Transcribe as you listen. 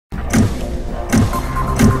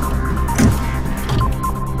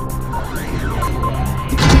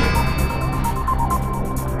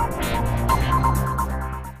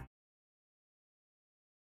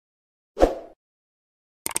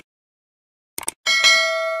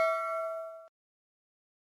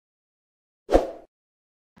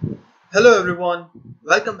Hello everyone,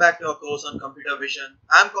 welcome back to our course on computer vision.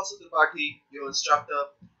 I'm Conceivably, your instructor,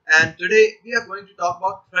 and today we are going to talk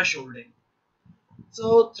about thresholding.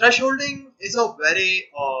 So thresholding is a very,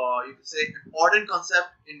 you could say, important concept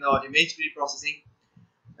in image preprocessing,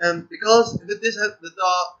 and because with the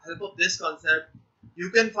help of this concept, you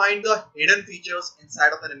can find the hidden features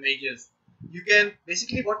inside of an images. You can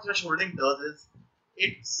basically what thresholding does is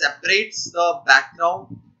it separates the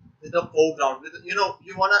background with the foreground. With you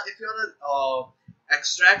wanna if you wanna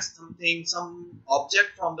extract something, some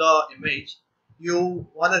object from the image, you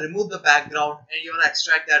wanna remove the background and you wanna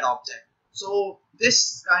extract that object. So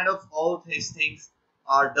this kind of all these things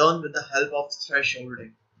are done with the help of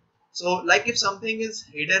thresholding. So, like if something is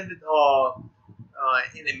hidden with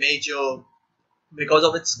in image because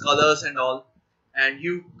of its colors and all, and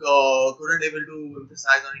you couldn't able to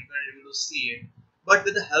emphasize on, you couldn't able to see it. But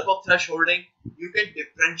with the help of thresholding, you can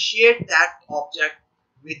differentiate that object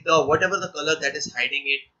with the whatever the color that is hiding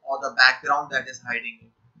it or the background that is hiding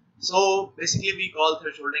it. So basically, we call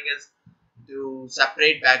thresholding as to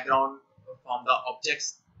separate background from the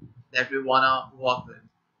objects that we wanna work with.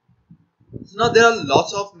 So now there are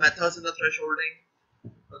lots of methods in the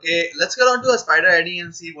thresholding. Okay, let's get on to a spider ID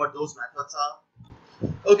and see what those methods are.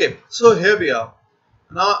 Okay, so here we are.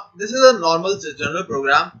 Now this is a normal general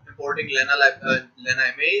program importing Lena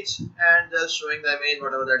image and just showing the image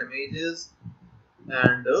whatever that image is,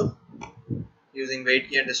 and using wait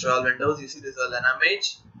key and destroy all windows. You see this is a Lena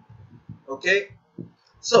image. Okay,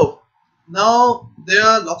 so now there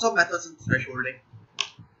are lots of methods in thresholding.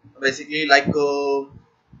 Basically, like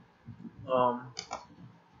um,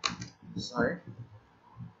 sorry,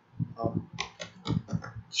 um,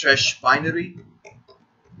 thresh binary.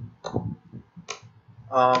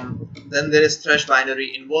 Then there is thresh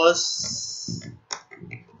binary inverse.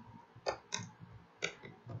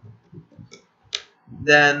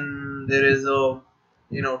 Then there is a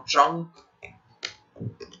trunk.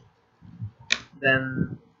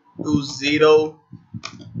 Then 2 0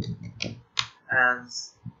 and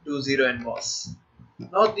 2 0 inverse.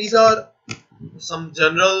 Now these are some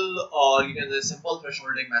general or you can say simple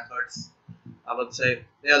thresholding methods. I would say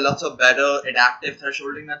there are lots of better adaptive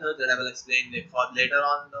thresholding methods that I will explain later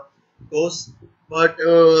on in the course. But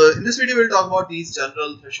in this video, we'll talk about these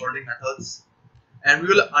general thresholding methods and we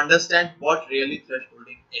will understand what really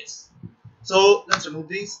thresholding is. So let's remove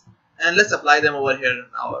these and let's apply them over here in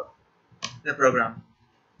our program.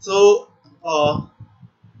 So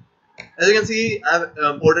as you can see, I've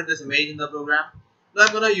imported this image in the program. Now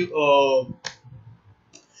I'm gonna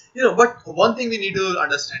but one thing we need to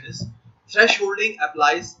understand is thresholding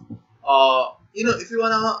applies. If you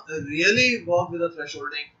wanna really work with the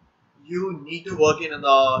thresholding, you need to work in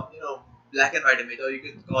the black and white image, or you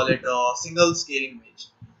can call it a single scaling image,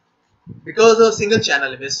 because a single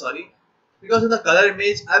channel image. Sorry, because in the color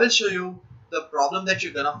image, I will show you the problem that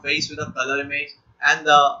you're gonna face with a color image and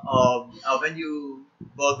the when you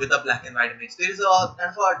work with a black and white image. There is a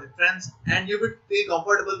kind of a difference, and you would feel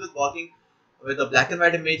comfortable with working with the black and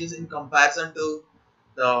white images in comparison to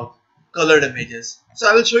the colored images. So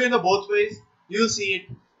I will show you in the both ways. You'll see it,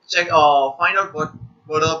 check, find out what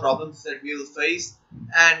are the problems that we will face,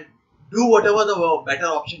 and do whatever the better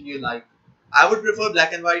option you like. I would prefer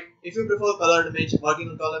black and white. If you prefer colored image, working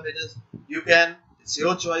on color images, you can. It's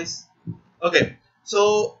your choice. Okay,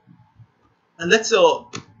 so and let's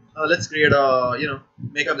create a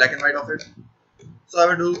make a black and white of it. So I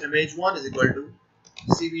will do image one is equal to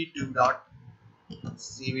cv2 dot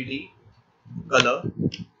cvd color,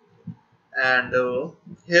 and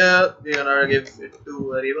here we're gonna give it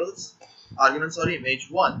two variables arguments. Sorry, image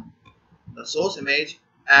one, the source image,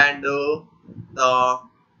 and the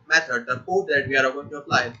method, the code that we are going to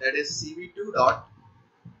apply, that is cv2 dot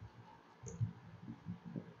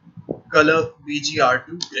color bgr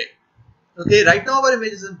to gray. Okay, right now our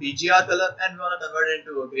image is in BGR color and we want to convert it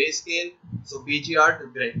into a grayscale, so BGR to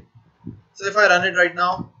gray. So if I run it right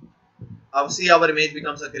now, I'll see our image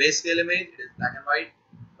becomes a grayscale image. It is black and white.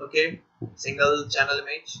 Okay, single channel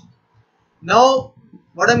image. Now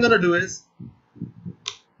what I'm gonna do is,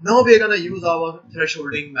 now we're gonna use our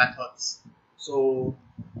thresholding methods. So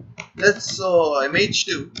let's image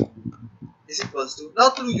 2 is equals to, now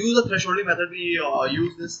to use the thresholding method we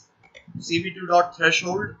use this cv2 dot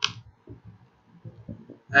threshold,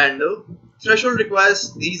 and threshold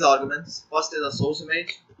requires these arguments. First is a source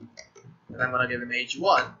image, and I'm gonna give image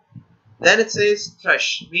 1. Then it says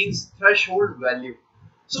thresh, means threshold value.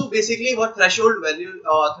 So basically what threshold value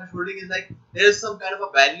thresholding is like, there is some kind of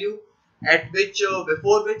a value at which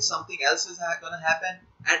before which something else is gonna happen,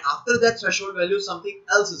 and after that threshold value something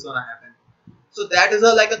else is gonna happen. So that is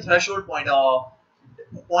like a threshold point.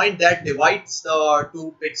 point that divides the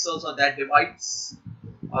two pixels, or that divides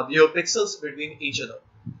your pixels between each other.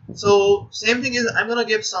 So same thing is, I'm gonna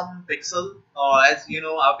give some pixel, as you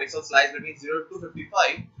know our pixels lies between 0 to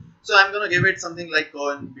 255. So I'm gonna give it something like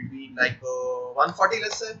in between like 140,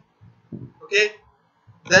 let's say. Okay,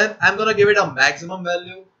 then I'm gonna give it a maximum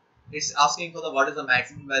value. It's asking for the what is the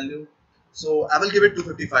maximum value, so I will give it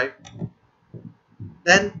 255.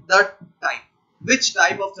 Then the type, which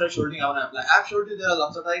type of thresholding I want to apply. I've showed you there are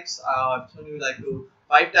lots of types. I've shown you like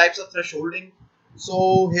 5 types of thresholding.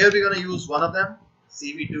 So here we're gonna use one of them,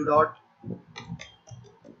 cv2 dot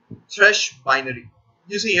thresh binary.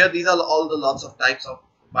 You see here these are all the lots of types of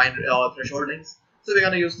binary thresholdings. So we're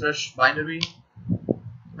gonna use thresh binary,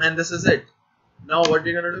 and this is it. Now what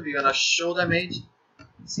we're gonna do, we're gonna show the image,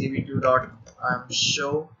 cv2 dot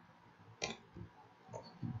show,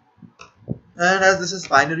 and as this is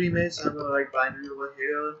binary image, so I'm gonna write binary over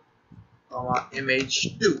here, comma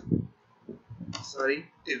image 2. Sorry,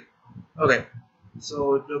 2. Okay,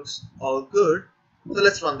 so it looks all good. So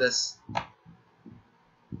let's run this.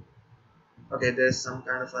 Okay, there's some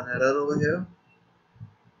kind of an error over here.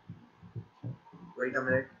 Wait a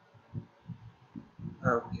minute.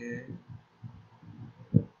 Okay.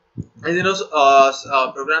 And you know,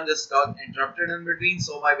 program just got interrupted in between,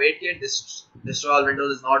 so my wait destroy all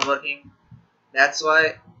windows is not working. That's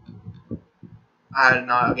why I'll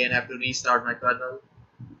now again have to restart my kernel.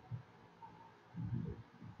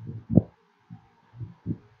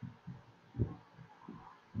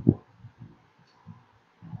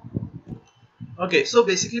 Okay, so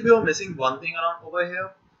basically we were missing one thing around over here.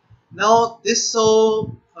 Now this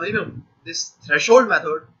this threshold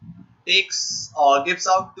method takes gives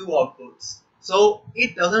out two outputs. So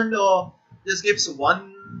it doesn't just gives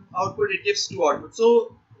one output; it gives two outputs.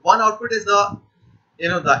 So one output is the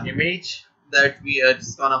the image that we are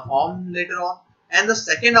just gonna form later on, and the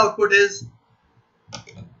second output is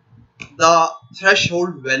the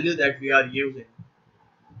threshold value that we are using.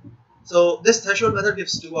 So this threshold method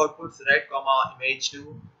gives two outputs, red comma image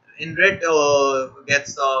 2. In red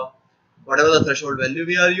gets the whatever the threshold value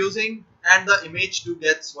we are using, and the image 2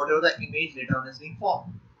 gets whatever the image later on is being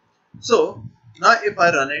formed. So now if I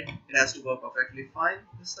run it, it has to work perfectly fine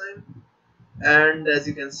this time. And as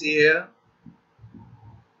you can see here,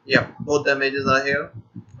 yeah, both the images are here.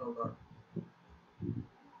 Oh god.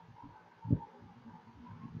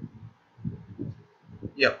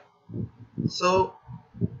 Yeah. So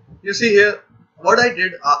you see here what I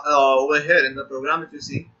did over here in the program. If you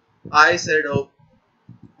see, I said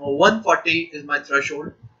 140 is my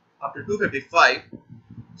threshold up to 255.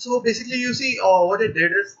 So basically you see what it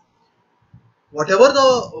did is, whatever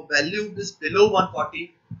the value is below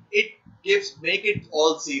 140, it make it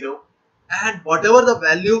all 0, and whatever the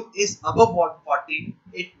value is above 140,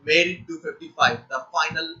 it made it 255, the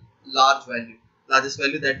final largest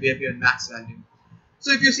value that we have here, max value.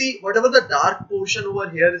 So if you see, whatever the dark portion over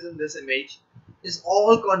here is in this image is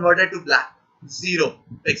all converted to black, 0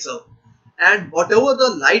 pixel, and whatever the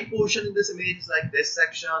light portion in this image is like this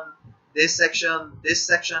section, this section, this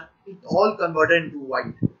section, it all converted into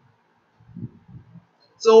white.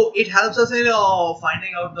 So it helps us in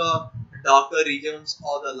finding out the darker regions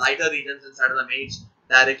or the lighter regions inside of the image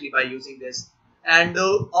directly by using this. And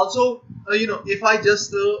also, if I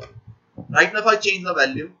just right now if I change the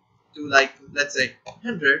value to like, let's say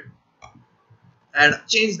 100, and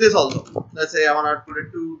change this also, let's say I want to put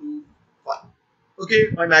it to 5. Okay,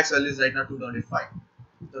 my max value is right now 225.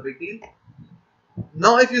 No big deal.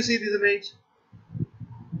 Now if you see this image,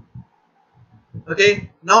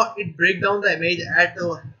 okay, now it break down the image at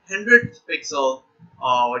 100 pixel.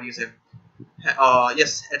 What do you say?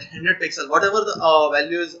 Yes, at 100 pixel. Whatever the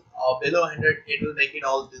value is below 100, it will make it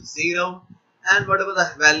all to 0, and whatever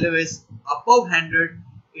the value is above 100,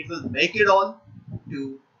 it will make it all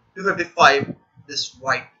to 255. This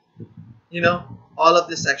white, all of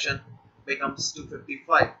this section becomes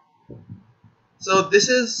 255. So this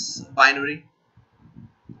is binary.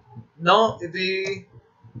 Now if we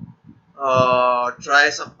try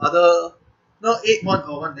some other, no,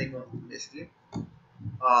 one thing basically.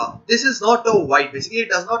 This is not a white. Basically, it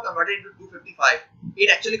does not convert it into 255. It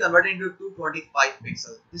actually converted into 225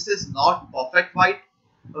 pixels. This is not perfect white.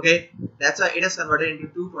 Okay, that's why it is converted into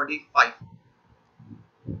 225.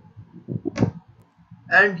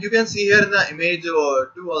 And you can see here in the image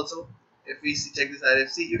 2 also. If we check this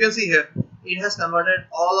RFC, you can see here it has converted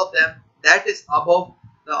all of them that is above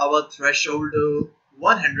our threshold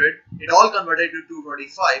 100. It all converted to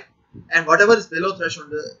 225, and whatever is below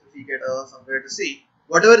threshold, if we get somewhere to see,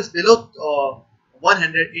 whatever is below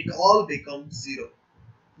 100, it all becomes 0.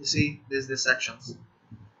 You see, there's these sections.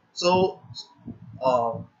 So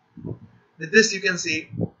uh, with this you can see,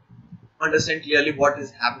 understand clearly what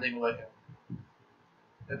is happening over here.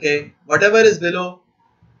 Okay, whatever is below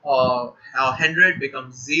 100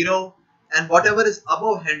 becomes 0, and whatever is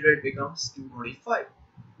above 100 becomes 225.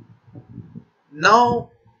 Now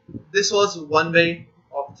this was one way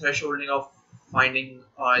of thresholding, of finding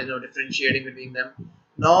differentiating between them.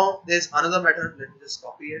 Now there's another method. Let me just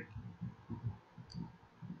copy it.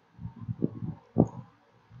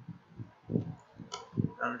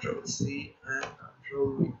 Control C and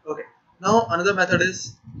Control V. Okay, now another method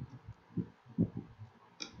is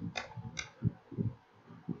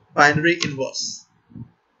binary inverse.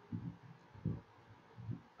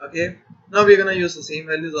 Okay, now we're gonna use the same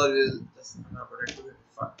values, or we'll just put it to it.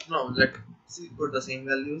 No, let's see, put the same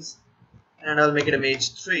values, and I'll make it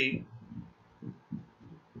image 3,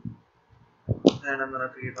 and I'm gonna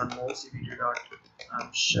create one more cv2 dot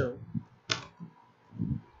show.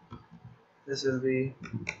 This will be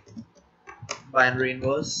binary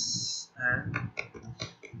inverse and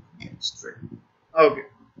image 3. Okay,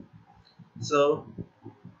 so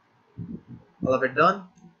all of it done.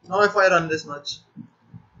 Now if I run this much,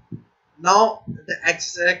 now the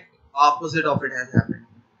exact opposite of it has happened.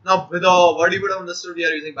 Now with what you would have understood, we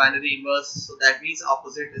are using binary inverse, so that means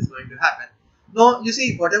opposite is going to happen. Now you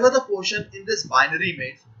see, whatever the portion in this binary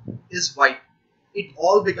image is white, it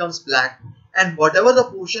all becomes black, and whatever the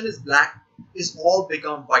portion is black is all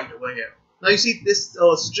become white over here. Now you see this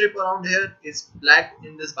strip around here is black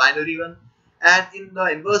in this binary one, and in the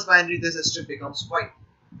inverse binary this strip becomes white.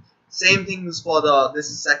 Same thing is for this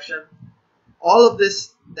section. All of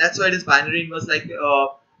this, that's why it is binary inverse. Like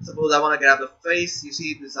suppose I want to grab the face, you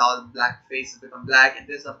see this all black faces become black, and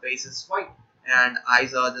this the face is white, and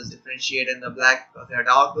eyes are just differentiated in the black because they are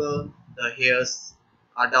darker, the hairs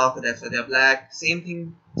are darker, that's why they are black. Same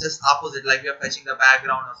thing, just opposite, like we are fetching the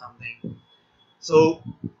background or something. So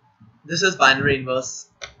this is binary inverse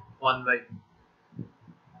one way.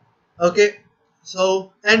 Okay,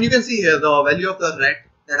 so and you can see here the value of the red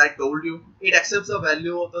that I told you, it accepts the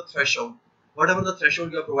value of the threshold. Whatever the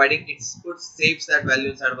threshold you are providing, it saves that value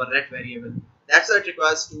inside of a red variable. That's why it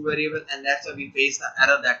requires 2 variables, and that's why we faced the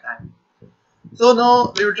error that time. So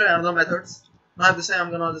now we will try another methods. Now this time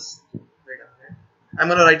I'm gonna just wait a minute. I'm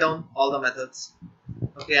gonna write down all the methods.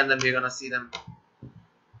 Okay, and then we're gonna see them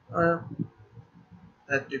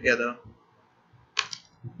together.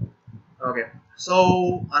 Okay,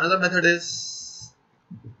 so another method is,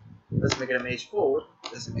 let's make it image 4,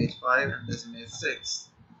 this image 5, and this image 6.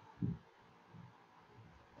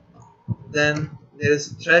 Then there is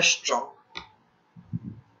thresh trunk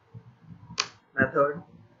method.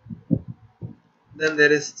 Then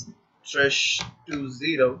there is thresh to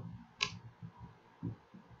 0,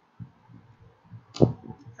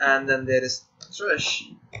 and then there is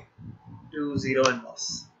thresh to 0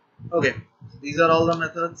 inverse. Okay, so these are all the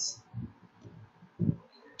methods.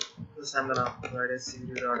 This I'm gonna write as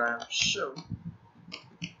cv2.show.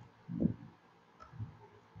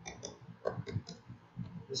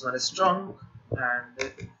 This one is trunk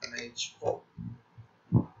and image 4.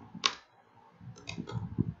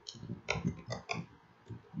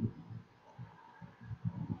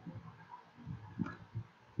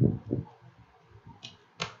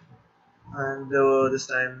 And this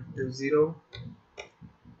time to 0.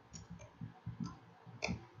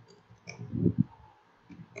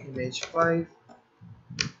 Image 5.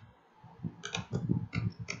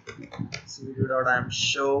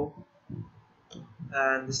 cv2.show.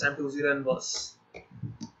 And this time to 0 inverse.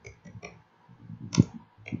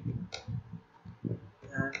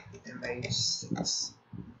 And image 6.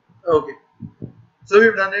 Okay, so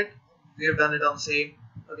we've done it. We have done it on same.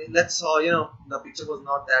 Okay, let's the picture was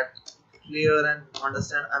not that clear and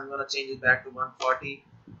understand. I'm gonna change it back to 140.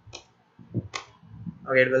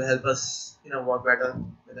 Okay, it will help us work better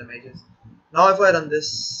with images. Now if I run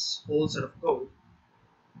this whole set of code,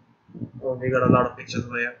 oh, we got a lot of pictures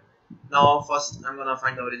over here. Now first I'm gonna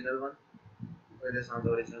find the original one. Wait, this is not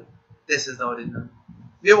the original. This is the original.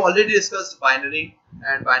 We have already discussed binary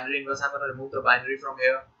and binary inverse. I'm gonna remove the binary from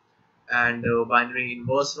here and binary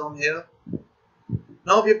inverse from here.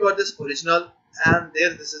 Now we've got this original, and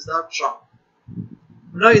there this is the trunk.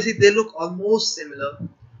 Now you see they look almost similar,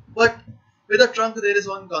 but with the trunk there is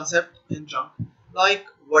one concept in trunk, like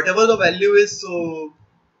whatever the value is. So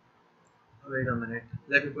wait a minute,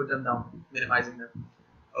 let me put them down, minimizing them.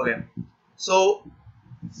 Okay, so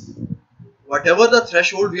whatever the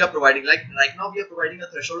threshold we are providing, like right now we are providing a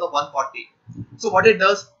threshold of 140. So what it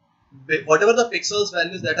does, whatever the pixels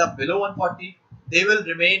values that are below 140, they will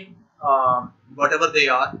remain whatever they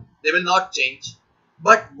are, they will not change.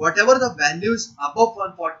 But whatever the values above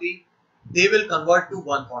 140, they will convert to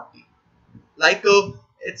 140. Like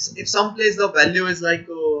it's if some place the value is like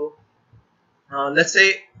let's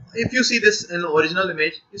say if you see this in the original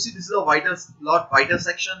image, you see this is a lot whiter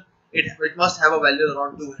section. It must have a value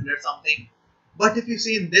around 200 something. But if you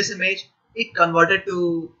see in this image, it converted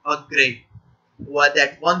to a gray,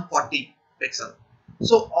 that 140 pixel.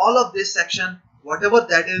 So all of this section, whatever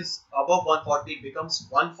that is above 140 becomes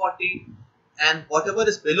 140, and whatever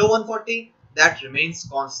is below 140 that remains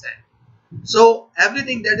constant. So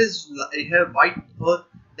everything that is here white earth,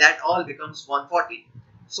 that all becomes 140.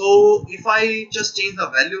 So if I just change the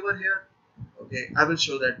value over here, okay, I will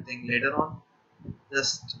show that thing later on.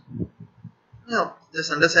 Just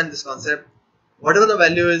just understand this concept. Whatever the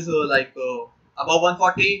value is above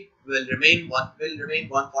 140 will remain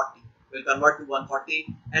 140. Will convert to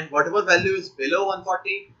 140, and whatever value is below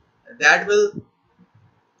 140, that will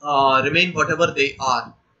remain whatever they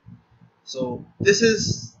are. So this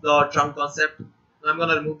is the trunk concept. Now I'm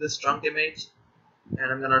gonna remove this trunk image,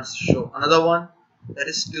 and I'm gonna show another one, that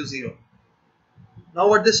is 20. Now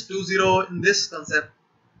what this 20 in this concept?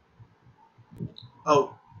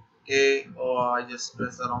 Oh, okay. Oh, I just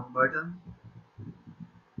pressed the wrong button.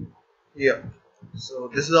 Here. So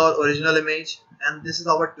this is our original image, and this is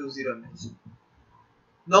our 20 image.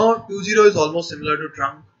 Now 20 is almost similar to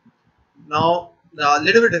trunk. Now a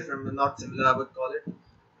little bit different, not similar, I would call it.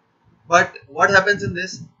 But what happens in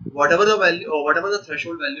this? Whatever the value or whatever the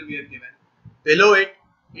threshold value we have given, below it,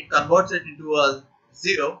 it converts it into a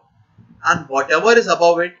 0, and whatever is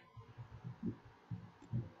above it.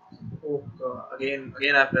 Oh, again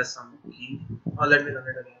I pressed some key. Oh, let me run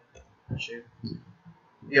it again. Shape.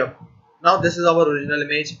 Yep. Now this is our original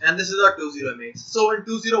image, and this is our 20 image. So in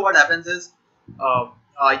 20, what happens is,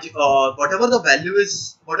 whatever the value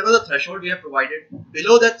is, whatever the threshold we have provided,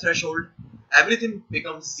 below that threshold, everything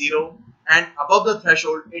becomes 0, and above the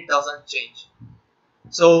threshold, it doesn't change.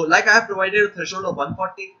 So like I have provided a threshold of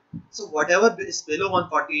 140. So whatever is below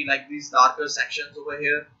 140, like these darker sections over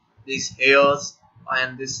here, these hairs,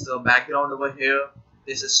 and this background over here,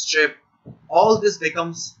 this strip, all this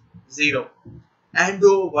becomes 0. And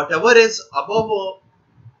whatever is above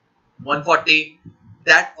 140,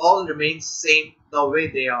 that all remains same the way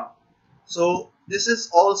they are. So this is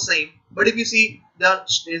all same, but if you see, there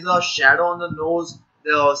is a shadow on the nose,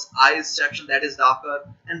 the eyes section that is darker,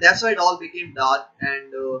 and that's why it all became dark,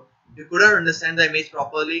 and you couldn't understand the image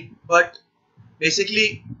properly. But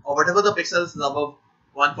basically, whatever the pixels is above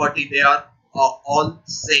 140, they are all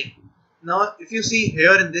same. Now if you see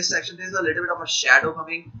here in this section, there is a little bit of a shadow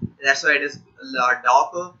coming, that's why it is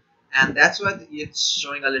darker, and that's why it's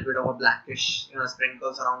showing a little bit of a blackish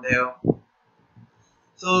sprinkles around here.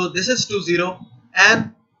 So this is 20,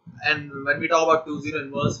 and when we talk about 20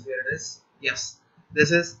 inverse, here it is. Yes,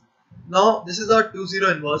 this is our 20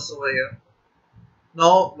 inverse over here.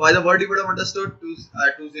 Now by the word you would have understood,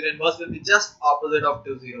 20 inverse will be just opposite of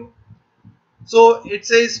 20. So it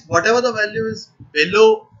says whatever the value is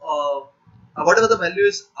below, whatever the value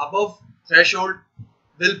is above threshold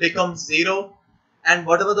will become 0, and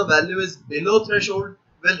whatever the value is below threshold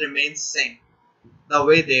will remain same the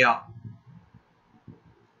way they are.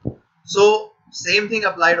 So same thing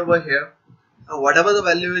applied over here. Whatever the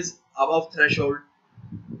value is above threshold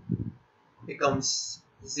becomes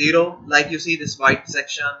 0. Like you see this white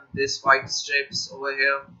section, this white strips over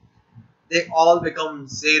here, they all become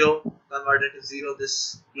 0, converted to 0.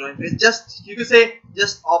 This glowing face, just you could say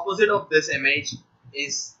just opposite of this image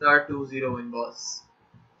is the 20 inverse.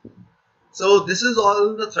 So this is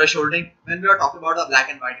all the thresholding when we are talking about a black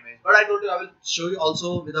and white image. But I told you I will show you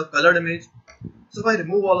also with a colored image. So if I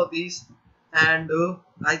remove all of these, and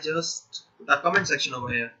I just put a comment section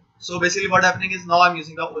over here. So basically what happening is, now I'm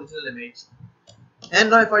using the original image, and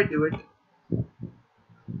now if I do it,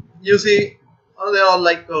 you see they're all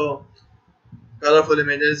like colorful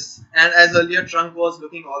images. And as earlier trunk was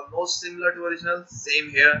looking almost similar to original, same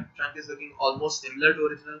here, trunk is looking almost similar to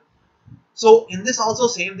original. So in this also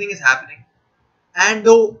same thing is happening, and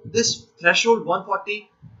though this threshold 140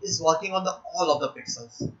 is working on all of the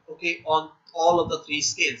pixels, okay, on all of the 3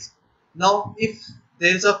 scales. Now if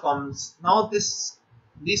there is a now these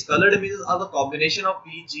colored images are the combination of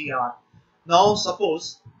VGR. Now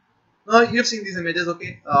suppose, now you've seen these images,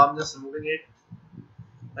 okay, I'm just removing it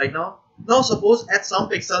right now. Now suppose at some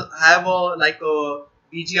pixel I have a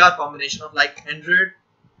VGR combination of like 100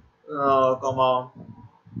 comma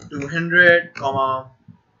 200 comma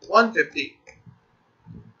 150,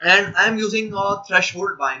 and I am using a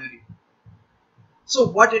threshold binary. So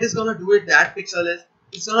what it is gonna do with that pixel is,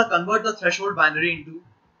 it's gonna convert the threshold binary into,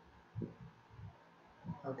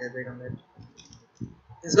 okay, wait a minute,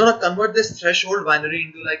 It's gonna convert this threshold binary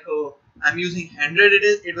into like I'm using 100,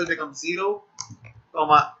 it will become 0,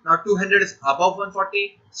 comma, now 200 is above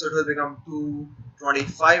 140, so it will become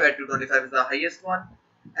 225, at 225 is the highest one,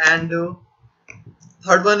 and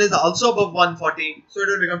third one is also above 140, so it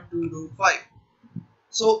will become 225.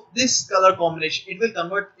 So this color combination, it will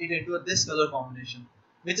convert it into this color combination,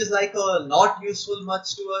 which is like not useful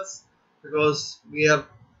much to us, because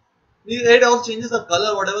it all changes the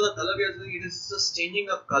color, whatever the color we are doing, it is just changing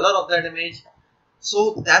the color of that image.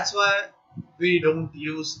 So that's why we don't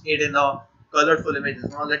use it in the colorful images.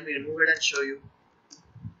 Now let me remove it and show you.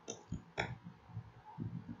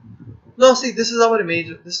 Now see, this is our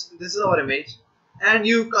image. This is our image, and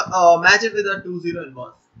you match it with a 2-0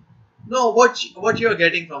 inverse. No, what you are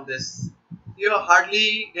getting from this? You are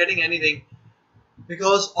hardly getting anything,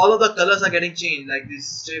 because all of the colors are getting changed. Like this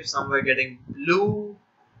strip somewhere getting blue,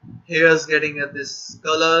 here's getting this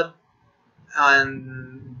color,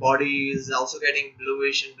 and body is also getting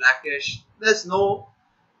bluish and blackish. There's no,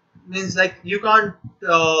 means like you can't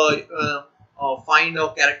find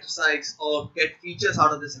or characterize or get features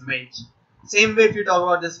out of this image. Same way if you talk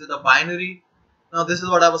about this with a binary. Now this is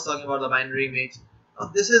what I was talking about, the binary image. Now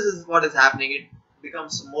this is what is happening. It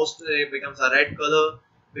becomes a red color,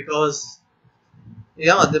 because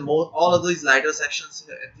yeah, all of these lighter sections,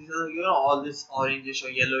 these are, all this orangish or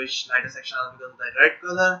yellowish lighter section are because of the red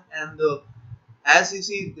color, and as you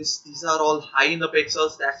see, these are all high in the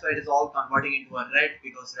pixels. That's why it is all converting into a red,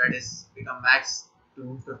 because red is become max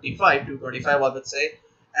 255, 225, I would say,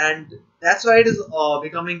 and that's why it is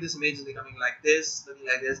becoming, this image is becoming like this, looking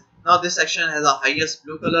like this. Now this section has a highest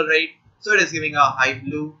blue color rate, so it is giving a high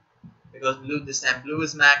blue, because blue, this time blue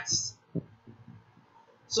is max.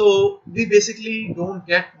 So we basically don't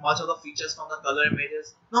get much of the features from the color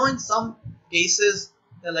images. Now in some cases,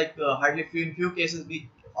 like hardly in few cases, we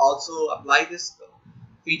also apply this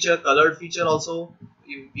feature, colored feature also.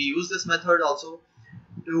 We use this method also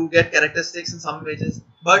to get characteristics in some images.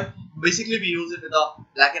 But basically we use it with the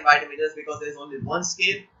black and white images, because there is only one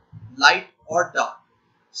scale, light or dark.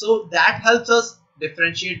 So that helps us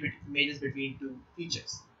differentiate images between two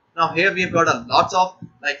features. Now here we have got there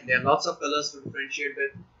are lots of colors to differentiate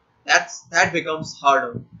with. That becomes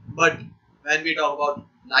harder. But when we talk about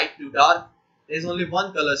light to dark, there is only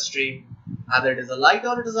one color stream. Either it is a light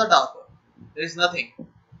or it is a dark one. There is nothing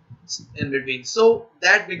in between. So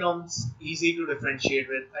that becomes easy to differentiate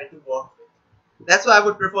with and to work with. That's why I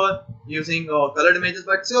would prefer using colored images.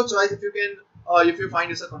 But it's your choice. If you find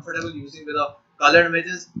yourself comfortable using with colored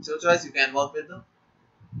images, it's your choice. You can work with them.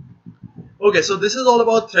 Okay, so this is all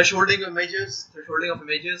about thresholding of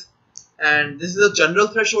images, and this is a general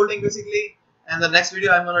thresholding basically. And the next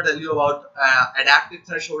video I'm going to tell you about adaptive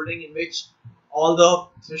thresholding, in which all the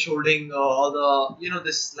thresholding,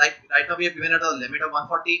 this, like right now we have given it a limit of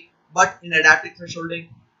 140, but in adaptive thresholding,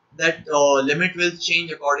 that limit will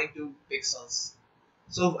change according to pixels.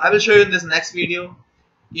 So I will show you in this next video.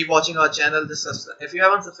 Keep watching our channel. If you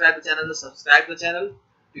haven't subscribed the channel, just subscribe the channel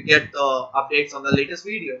to get updates on the latest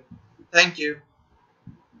video. Thank you.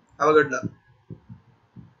 Have a good luck.